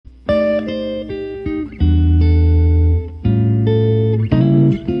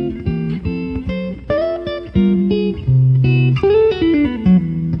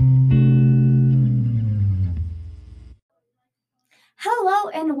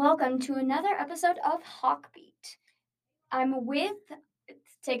welcome to another episode of Hawkbeat. I'm with,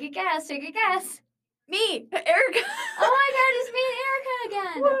 take a guess. Me, Erica. Oh my god, it's me and Erica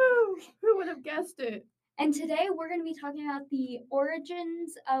again. Woo! Who would have guessed it? And today we're going to be talking about the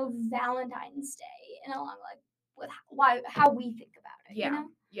origins of Valentine's Day and along with how we think about it. Yeah, You know?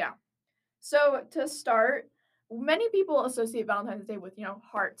 yeah. So to start, many people associate Valentine's Day with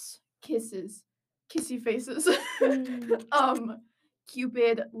hearts, kisses, kissy faces,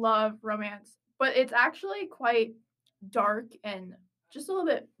 Cupid, love, romance. But it's actually quite dark and just a little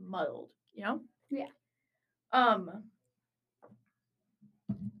bit muddled. Yeah. It's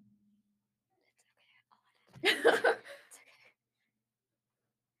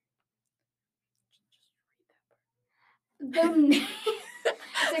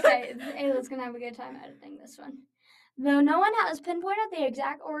okay. Ayla's going to have a good time editing this one. Though no one has pinpointed the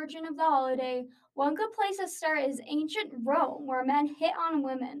exact origin of the holiday, one good place to start is ancient Rome, where men hit on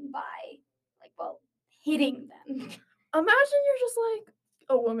women by, hitting them. Imagine you're just like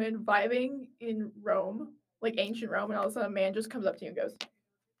a woman vibing in Rome, like ancient Rome, and all of a sudden a man just comes up to you and goes,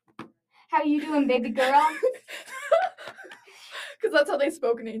 "How you doing, baby girl?" Because that's how they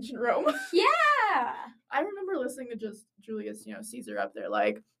spoke in ancient Rome. Yeah! I remember listening to just Julius, Caesar up there,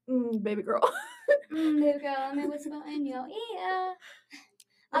 like, baby girl. Baby girl, let me whisper in your ear.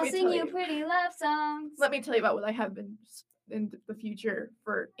 I'll sing you pretty love songs. Let me tell you about what I have been in the future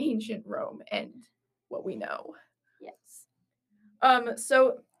for ancient Rome and what we know. Yes.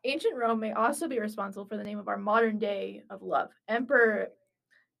 So ancient Rome may also be responsible for the name of our modern day of love. Emperor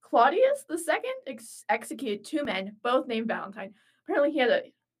Claudius II executed 2 men, both named Valentine. Apparently he had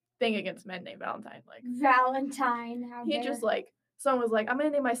a thing against men named Valentine. Like Valentine. Just like, someone was like, I'm going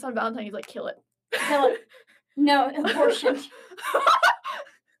to name my son Valentine. He's like, kill it. Kill it. No, abortion.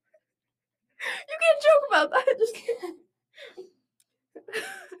 You can't joke about that. Just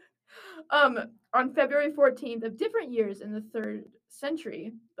on February 14th of different years in the 3rd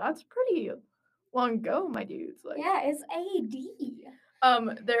century, that's pretty long ago, my dudes. Like, yeah, it's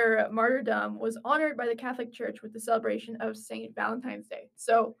AD. Their martyrdom was honored by the Catholic Church with the celebration of Saint Valentine's Day.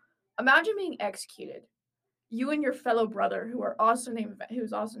 So, imagine being executed, you and your fellow brother who's also named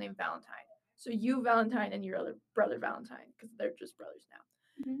Valentine. So you Valentine and your other brother Valentine, because they're just brothers now.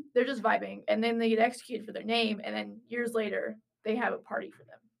 Mm-hmm. They're just vibing, and then they get executed for their name, and then years later they have a party for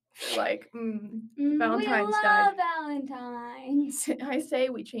them. Like, Valentine's we love died. Valentine's. I say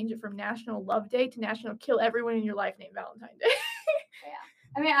we change it from National Love Day to National Kill Everyone in Your Life named Valentine Day. Yeah.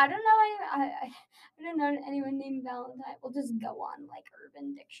 I mean, I don't know. I don't know anyone named Valentine. We'll just go on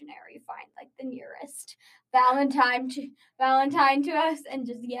Urban Dictionary, find the nearest Valentine to us, and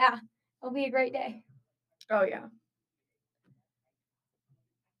just it'll be a great day. Oh yeah.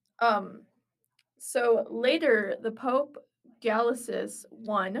 So later the Pope Gallicis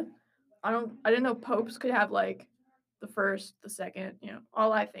I. I didn't know popes could have the first, the second.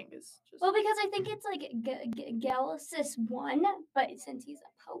 All I think is just. Well, because I think it's Gallicis I, but since he's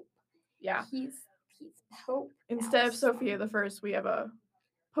a pope, yeah, he's Pope. Instead of Sophia the First, we have a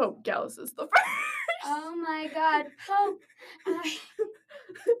Pope Gallicis the First. Oh my God, Pope!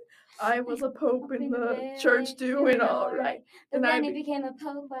 I was a pope in the church doing all right. But then he became a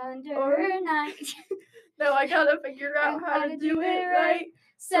pope undernight. Now I gotta figure out how to do it right.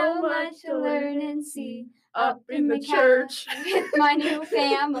 So much to learn and see up in the church with my new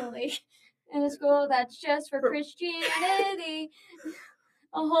family in a school that's just for Christianity.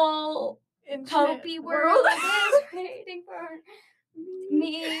 A whole popey world is waiting for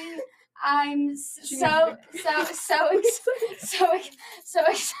me. I'm so excited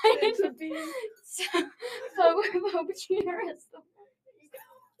to be Pope Generous.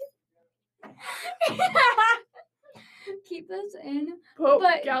 Keep this in. Pope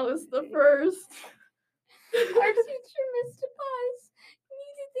Gallus the First. Our teacher, Mr. Paz,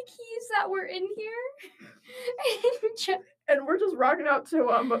 needed the keys that were in here. And we're just rocking out to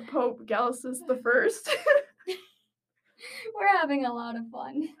Pope Gallicis the First. We're having a lot of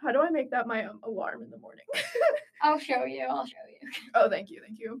fun. How do I make that my alarm in the morning? I'll show you. Oh, thank you.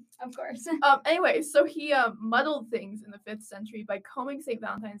 Of course. Anyway, so he muddled things in the 5th century by combing St.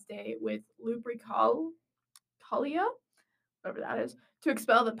 Valentine's Day with Lupercalia, whatever that is, to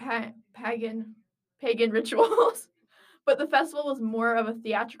expel the pagan rituals. But the festival was more of a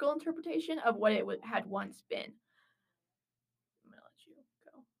theatrical interpretation of what it had once been. I'm gonna let you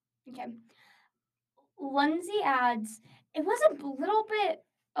go. Okay. Lindsay adds, it was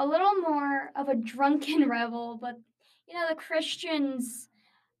a little more of a drunken revel, but the Christians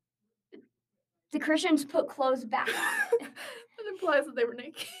put clothes back on. It implies that they were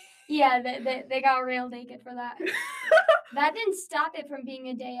naked. Yeah, they got real naked for that. That didn't stop it from being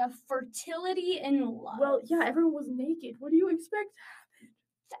a day of fertility and love. Well, yeah, everyone was naked. What do you expect?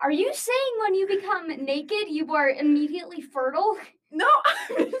 Are you saying when you become naked, you are immediately fertile? No,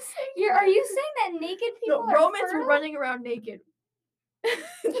 I'm just saying. Are you saying that naked people No, are Romans fertile? were running around naked.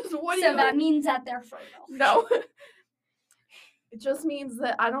 Just what do So you? that means that they're fertile. No. It just means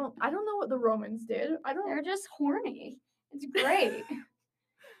that I don't know what the Romans did. They're just horny. It's great.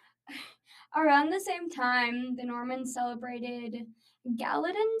 Around the same time, the Normans celebrated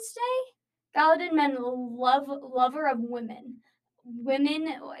Galadin's Day. Galadin meant lover of women.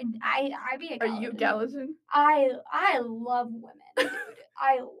 Women, I be a Are Galadin. you Gallatin? I love women, dude.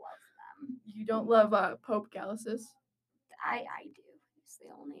 I love them. You don't love Pope Gallicis? I do. He's the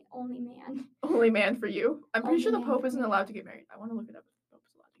only man. Only man for you. I'm pretty Only sure the man Pope for isn't me. allowed to get married. I want to look it up if the Pope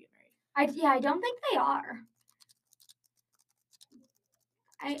is allowed to get married. I don't think they are.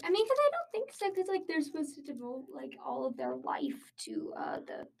 I mean, because I don't think so. Because like they're supposed to devote like all of their life to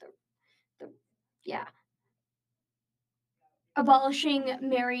the yeah, abolishing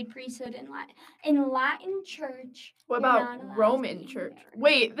married priesthood in Latin. In Latin Church, What you're about not allowed to Roman be Church? married.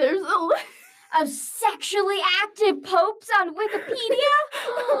 Wait, there's a list. Of sexually active popes on Wikipedia?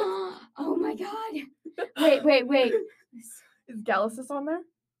 Oh my god. Wait. Is Gallicis on there?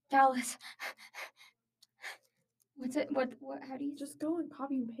 Dallas. What's it? What? How do you? Just go and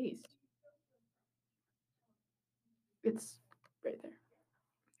copy and paste. It's right there.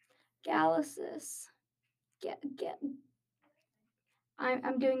 Gallicis. Get.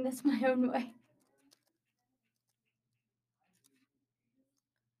 I'm doing this my own way.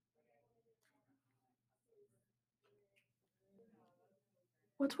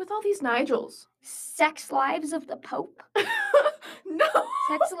 What's with all these Nigels? Sex lives of the Pope. No.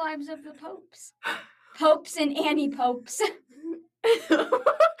 Sex lives of the popes. Popes and anti-popes.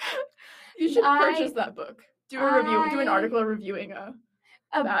 You should purchase that book. Do a review. Do an article reviewing of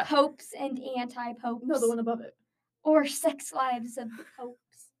that. popes and anti-popes. No, the one above it. Or sex lives of the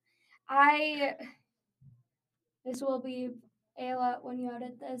popes. This will be, Ayla, when you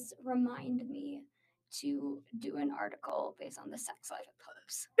edit this, remind me to do an article based on the sex life of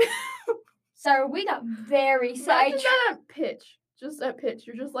popes. So we got very sidetracked. At pitch. Just at pitch.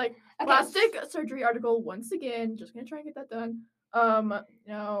 You're just like, plastic surgery article once again. Just gonna try and get that done.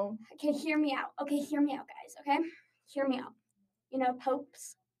 No. Okay, hear me out. Okay, hear me out, guys. Okay, hear me out. You know,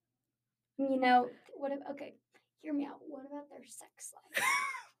 popes. You know what? Okay, hear me out. What about their sex life?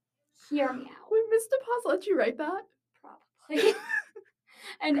 Hear me out. Would Mr. Paz let you write that? Probably.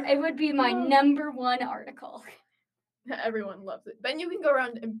 And it would be my number one article. Everyone loves it. Then you can go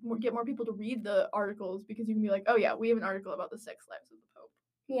around and get more people to read the articles because you can be like, oh yeah, we have an article about the sex lives of the Pope.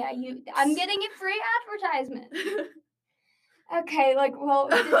 Yeah, I'm getting a free advertisement. Okay, like, well,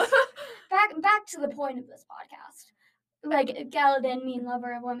 back to the point of this podcast. Like, Galadin, mean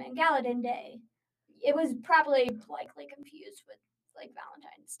lover of women, Galadin Day. It was probably likely confused with like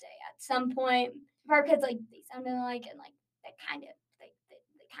Valentine's Day at some point. Our kids like they sounded alike and like they kind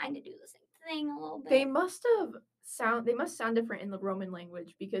of do the same thing a little bit. They must sound different in the Roman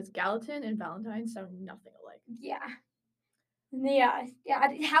language because Gallatin and Valentine sound nothing alike. Yeah.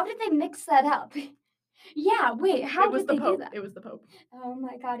 How did they mix that up? Yeah, wait, how did they do that? It was the Pope. Oh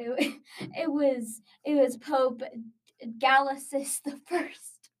my god, it was Pope Gallicis the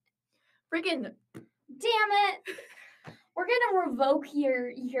First. Freaking damn it! We're gonna revoke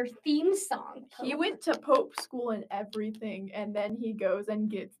your theme song. Pope. He went to Pope school and everything, and then he goes and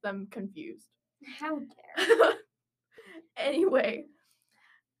gets them confused. How dare! Anyway,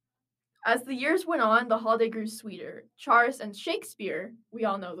 as the years went on, the holiday grew sweeter. Chaucer and Shakespeare, we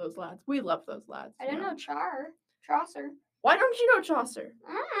all know those lads. We love those lads. I don't know Chaucer. Why don't you know Chaucer?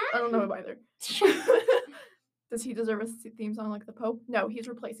 Mm-hmm. I don't know him either. Does he deserve a theme song like the Pope? No, he's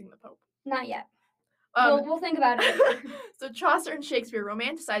replacing the Pope. Not yet. We'll think about it. So Chaucer and Shakespeare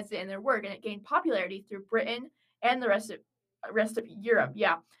romanticized it in their work, and it gained popularity through Britain and the rest of Europe.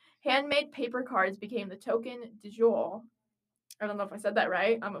 Yeah, handmade paper cards became the token du jour. I don't know if I said that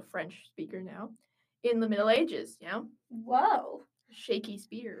right. I'm a French speaker now. In the Middle Ages, you know. Whoa. Shaky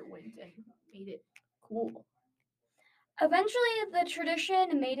Spear went and made it cool. Eventually, the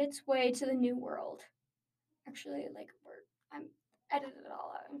tradition made its way to the New World. Actually, I'm edited it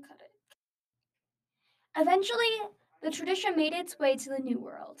all out and cut it. Eventually, the tradition made its way to the New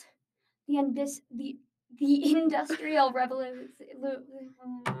World. The Industrial Revolution.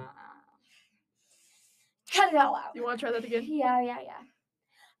 Cut it all out. You want to try that again? Yeah.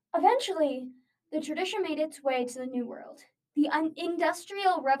 Eventually, the tradition made its way to the New World. The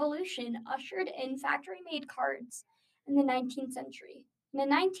Industrial Revolution ushered in factory-made cards in the 19th century. The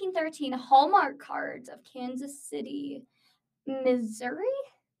 1913 Hallmark cards of Kansas City, Missouri?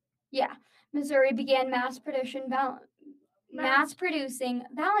 Yeah, Missouri began mass producing Valentines.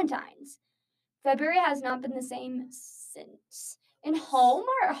 February has not been the same since. And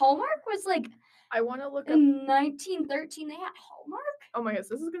Hallmark was like I want to look up. in 1913 they had Hallmark? Oh my gosh,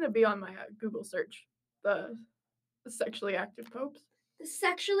 this is gonna be on my Google search. The sexually active popes. The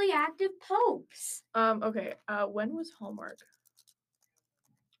sexually active popes. Okay. When was Hallmark?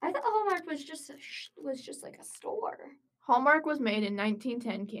 I thought Hallmark was just like a store. Hallmark was made in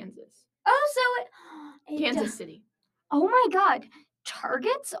 1910, Kansas. Oh, so it Kansas City. Oh my God,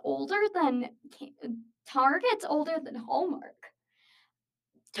 Target's older than Hallmark.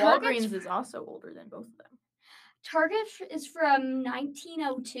 Target's- Walgreens is also older than both of them. Target is from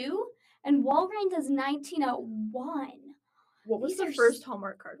 1902 and Walgreens is 1901. What was These the are first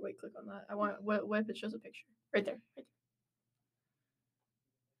Hallmark card? Wait, click on that. I want. What if it shows a picture? Right there. Right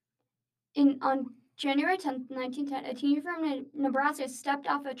On January 10th, 1910, a teen from Nebraska stepped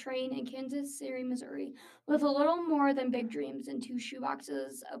off a train in Kansas City, Missouri, with a little more than big dreams and 2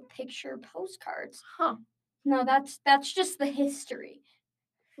 shoeboxes of picture postcards. Huh. No, that's just the history.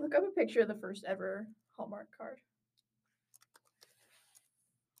 Look up a picture of the first ever Hallmark card.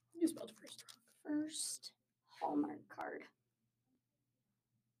 You spelled first. First Hallmark card.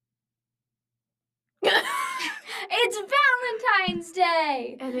 It's Valentine's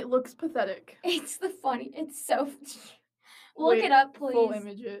Day. And it looks pathetic. It's so. Look Wait, it up, please. Full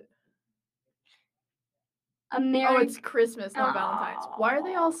image it. American. Oh, it's Christmas, not Valentine's. Why are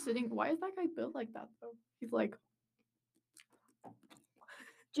they all sitting? Why is that guy built like that though? He's like.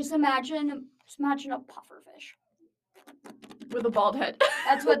 Just imagine a pufferfish. With a bald head.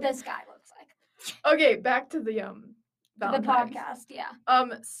 That's what this guy looks like. Okay, back to the Valentine's. The podcast, yeah.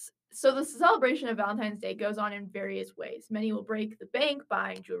 So the celebration of Valentine's Day goes on in various ways. Many will break the bank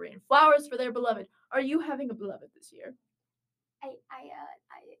buying jewelry and flowers for their beloved. Are you having a beloved this year? I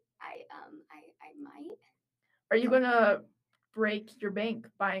might. Are you gonna break your bank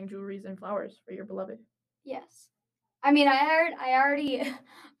buying jewelries and flowers for your beloved? Yes. I mean, I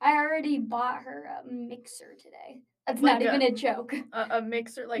already bought her a mixer today. That's Like not even a joke. A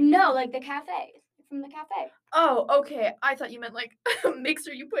mixer, like No, like the cafe from the cafe. Oh, okay. I thought you meant like a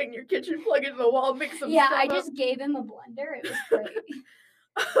mixer you put in your kitchen, plug it in the wall, mix some Yeah, stuff I up. just gave him a blender. It was great.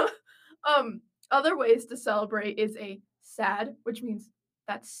 Other ways to celebrate is a SAD, which means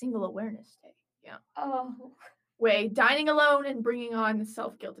that's Single Awareness Day. Yeah. Oh. Way, dining alone and bringing on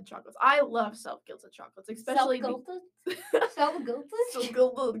self-guilted chocolates. I love self-guilted chocolates, especially Self-guilted? self-guilted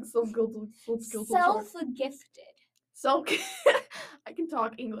Self-gifted. I can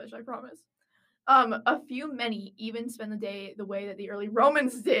talk English, I promise. Many even spend the day the way that the early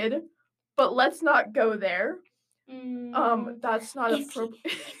Romans did, but let's not go there. That's not appropriate.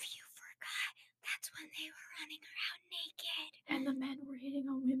 If you forgot, that's when they were running around naked. And the men were hitting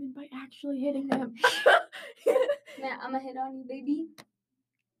on women by actually hitting them. Man, I'm gonna hit on you, baby.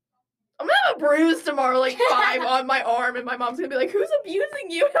 I'm gonna have a bruise tomorrow, like 5 on my arm, and my mom's gonna be like, "Who's abusing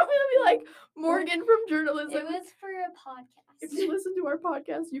you?" And I'm gonna be like, "Morgan from journalism." It was for a podcast. If you listen to our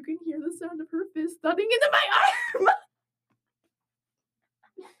podcast, you can hear the sound of her fist thudding into my arm.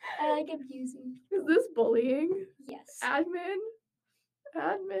 I like abusing. Is this bullying? Yes. Admin.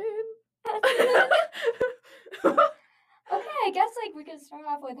 Okay, I guess like we could start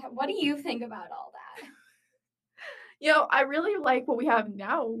off with what do you think about all that? You know, I really like what we have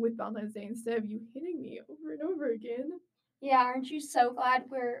now with Valentine's Day instead of you hitting me over and over again. Yeah, aren't you so glad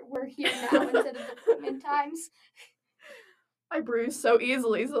we're here now instead of equipment times? I bruise so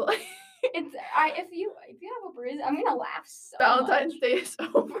easily, so like if you have a bruise, I'm gonna laugh so Valentine's much. Day is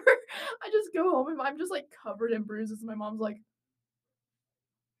over. I just go home and I'm just like covered in bruises, and my mom's like,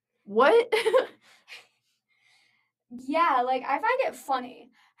 "What?" Yeah, like I find it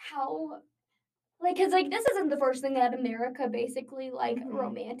funny how like because like this isn't the first thing that America basically like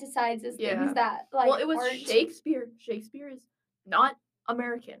romanticizes things that like well, it was aren't... Shakespeare. Shakespeare is not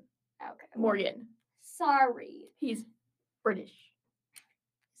American. Okay. Morgan. Sorry. He's British.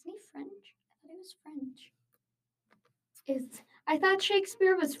 Isn't he French? I thought he was French. I thought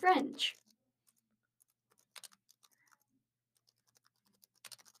Shakespeare was French.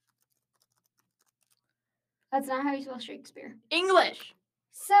 That's not how you spell Shakespeare. English.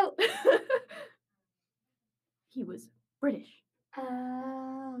 So he was British.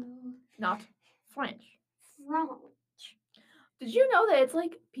 Oh. Not French. French. Did you know that it's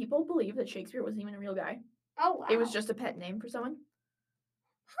like people believe that Shakespeare wasn't even a real guy? Oh wow. It was just a pet name for someone.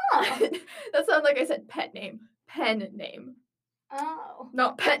 Huh. That sounds like I said pet name. Pen name. Oh.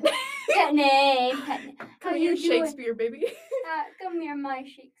 Not pet name. Pet name, pet name. How Come you here, doing? Shakespeare, baby. Come here, my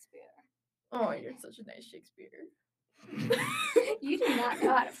Shakespeare. Oh, you're such a nice Shakespeare. You do not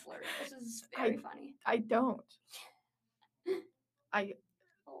know how to flirt. This is very funny. I don't.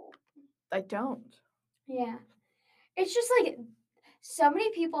 Oh. I don't. Yeah. It's just like so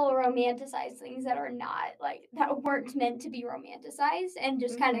many people romanticize things that are not like that weren't meant to be romanticized and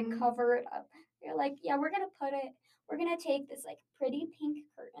just kind of Mhm. cover it up. You're like, yeah, we're gonna take this like pretty pink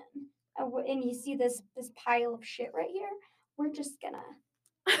curtain, and you see this pile of shit right here. We're just gonna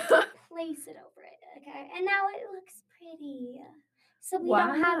place it over it, okay? And now it looks pretty. So we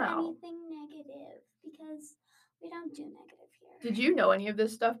don't have Wow. anything negative because we don't do negative here. Did you know any of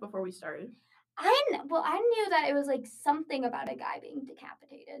this stuff before we started? I knew that it was like something about a guy being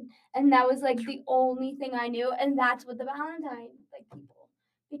decapitated, and that was like the only thing I knew, and that's what the Valentine like people,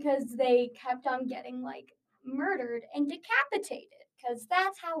 because they kept on getting like murdered and decapitated, because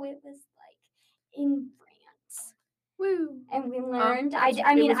that's how it was like in France. Woo. And we learned. I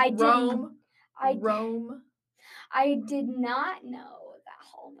It mean was I didn't. Rome. I Rome. I did not know that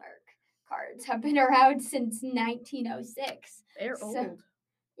Hallmark cards have been around since 1906. They're So- old.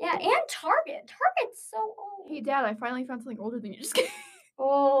 Yeah, and Target. Target's so old. Hey, Dad, I finally found something older than you. Just kidding.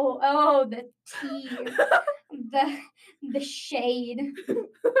 Oh, the tea, the shade.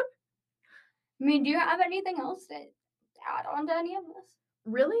 I mean, do you have anything else to add on to any of this?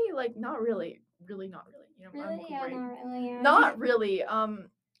 Really? Like, not really. Really, not really. You know, I'm Really? Yeah, great. not really. Yeah. Not really.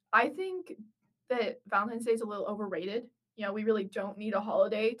 I think that Valentine's Day is a little overrated. You know, we really don't need a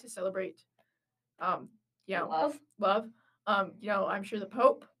holiday to celebrate, you know, Love. You know, I'm sure the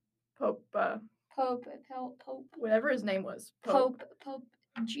Pope, Pope. whatever his name was, Pope.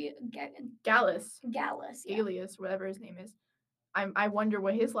 Gallus, Gallus. Yeah. Galius, whatever his name is. I wonder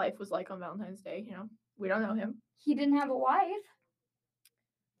what his life was like on Valentine's Day. You know, we don't know him. He didn't have a wife.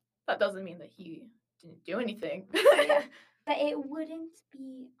 That doesn't mean that he didn't do anything. Yeah. But it wouldn't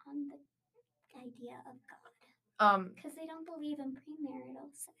be on the idea of God. Because they don't believe in premarital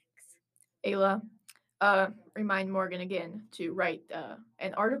sex. Ayla, remind Morgan again to write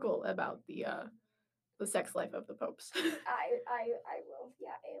an article about the sex life of the popes. I will.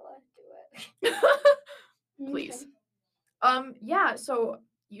 Yeah, Ayla, do it. Please. Okay. Yeah, so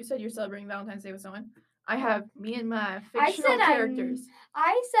you said you're celebrating Valentine's Day with someone. I have me and my fictional characters.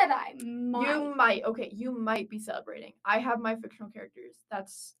 I said I might. You might. Okay, you might be celebrating. I have my fictional characters.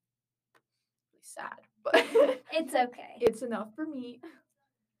 That's really sad, but It's okay. it's enough for me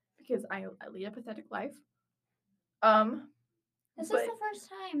because I lead a pathetic life. This is the first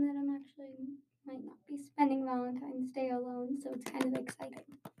time that I'm actually might not be spending Valentine's Day alone, so it's kind of exciting.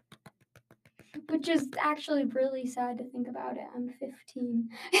 Which is actually really sad to think about it. I'm 15.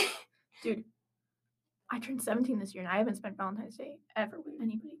 Dude, I turned 17 this year and I haven't spent Valentine's Day ever with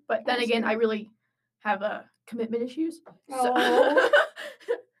anybody. But then That's again, I true. really have commitment issues. Oh.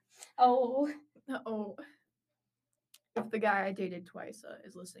 Oh. Oh. If the guy I dated twice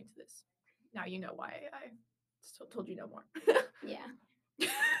is listening to this, now you know why I still told you no more. Yeah.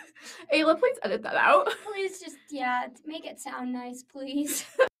 Ayla, please edit that out. Please just, make it sound nice, please.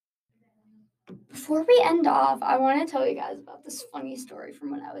 Before we end off, I want to tell you guys about this funny story from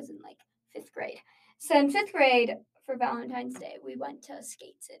when I was in like 5th grade. So in 5th grade, for Valentine's Day, we went to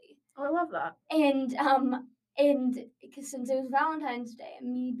Skate City. Oh, I love that. And because since it was Valentine's Day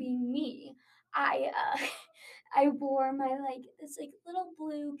and me being me, I I wore my like this like little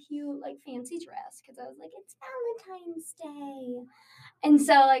blue cute like fancy dress because I was like, it's Valentine's Day. And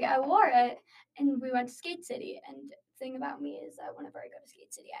so like I wore it and we went to Skate City. And the thing about me is that whenever I go to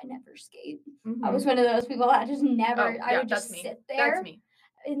Skate City, I never skate. I was one of those people that just never I would just sit there. That's me.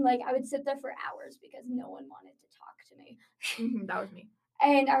 And like I would sit there for hours because no one wanted to talk to me. That was me.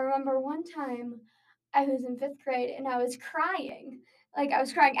 And I remember one time I was in 5th grade and I was crying. Like I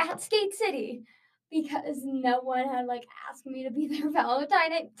was crying at Skate City because no one had like asked me to be their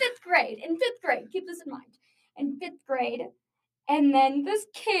Valentine in 5th grade. In 5th grade, keep this in mind. In 5th grade. And then this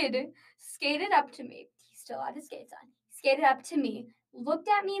kid skated up to me. He still had his skates on. Skated up to me, looked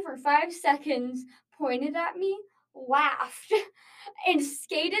at me for 5 seconds, pointed at me, laughed, and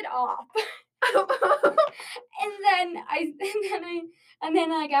skated off. And then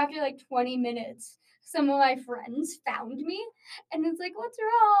like after like 20 minutes, some of my friends found me and it's like, what's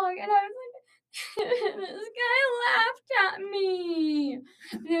wrong? And I was like, this guy laughed at me.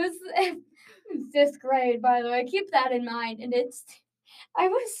 And it was 5th grade, by the way. Keep that in mind. And I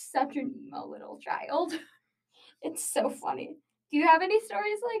was such an emo little child. It's so funny. Do you have any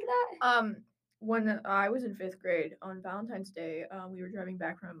stories like that? when I was in 5th grade on Valentine's Day, we were driving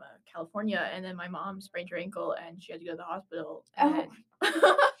back from California, and then my mom sprained her ankle, and she had to go to the hospital. Oh. And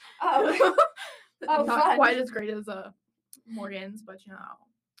Oh. Oh, not fun. quite as great as Morgan's, but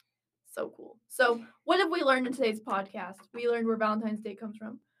so cool. So, what have we learned in today's podcast? We learned where Valentine's Day comes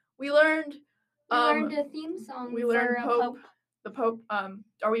from. We learned We learned a theme song we for learned a Pope. Pope. The Pope.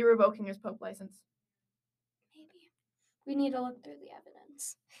 Are we revoking his Pope license? Maybe. We need to look through the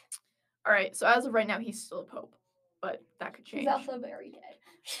evidence. All right. So as of right now, he's still a Pope, but that could change. He's also very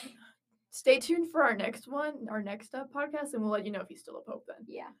dead. Stay tuned for our next podcast, and we'll let you know if he's still a Pope then.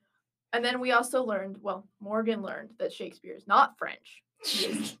 Yeah. And then we also learned, Morgan learned that Shakespeare is not French. He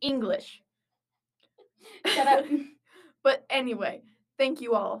is English. Shut up. But anyway, thank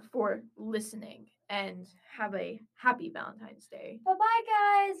you all for listening, and have a happy Valentine's Day. Bye-bye,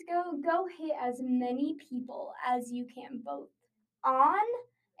 guys. Go hit as many people as you can, both on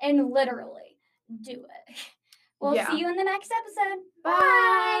and literally. Do it. We'll Yeah. see you in the next episode. Bye.